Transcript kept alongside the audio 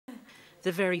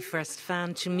The very first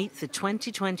fan to meet the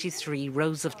 2023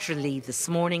 Rose of Tralee this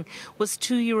morning was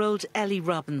 2-year-old Ellie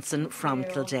Robinson from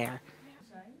Kildare.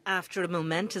 After a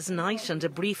momentous night and a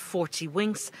brief 40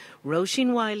 winks,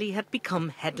 Roisin Wiley had become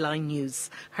headline news,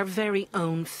 her very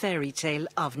own fairy tale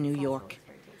of New York.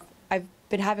 I've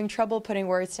been having trouble putting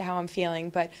words to how I'm feeling,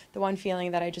 but the one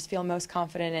feeling that I just feel most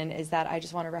confident in is that I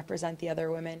just want to represent the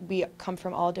other women. We come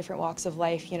from all different walks of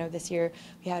life. You know, this year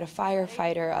we had a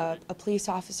firefighter, a police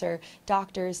officer,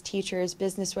 doctors, teachers,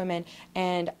 businesswomen,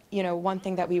 and, you know, one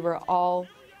thing that we were all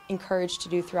encouraged to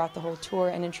do throughout the whole tour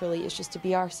and in Tralee is just to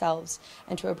be ourselves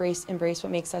and to embrace what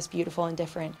makes us beautiful and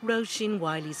different. Roisin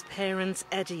Wiley's parents,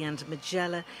 Eddie and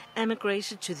Magella,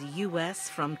 emigrated to the US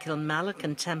from Kilmallock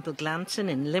and Temple Glanton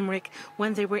in Limerick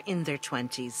when they were in their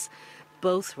 20s.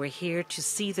 Both were here to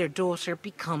see their daughter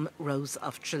become Rose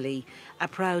of Tralee, a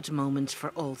proud moment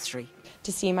for all three.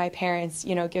 To see my parents,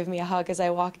 you know, give me a hug as I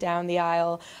walk down the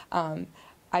aisle,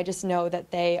 I just know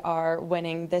that they are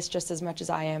winning this just as much as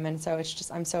I am, and so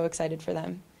I'm so excited for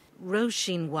them.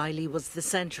 Roisin Wiley was the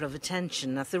centre of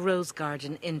attention at the Rose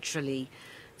Garden in Tralee.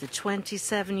 The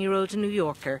 27-year-old New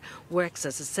Yorker works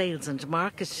as a sales and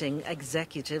marketing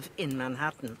executive in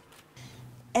Manhattan.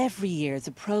 Every year,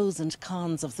 the pros and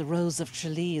cons of the Rose of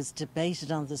Tralee is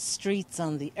debated on the streets,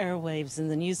 on the airwaves, in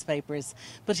the newspapers.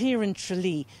 But here in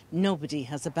Tralee, nobody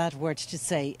has a bad word to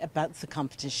say about the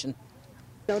competition.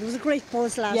 There was a great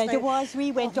buzz last night. Yeah, there was.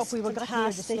 We went up, we were got near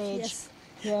the stage. Yes.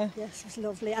 Yeah. Yes, it was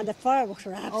lovely. And the fireworks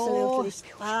were absolutely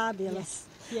fabulous.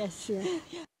 Yes.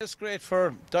 It's great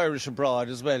for the Irish abroad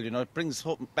as well, you know, it brings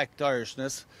back the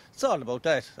Irishness. It's all about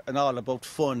that and all about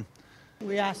fun.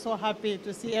 We are so happy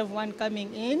to see everyone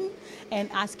coming in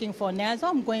and asking for nails.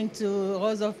 I'm going to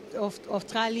Rose of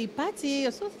Tralee party.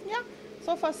 So, yeah,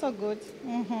 so far so good.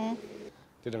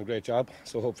 Did a great job,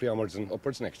 so hopefully onwards and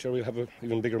upwards next year we'll have an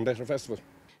even bigger and better festival.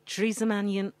 Teresa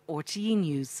Mannion, RTE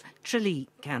News, Tralee,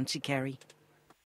 County Kerry.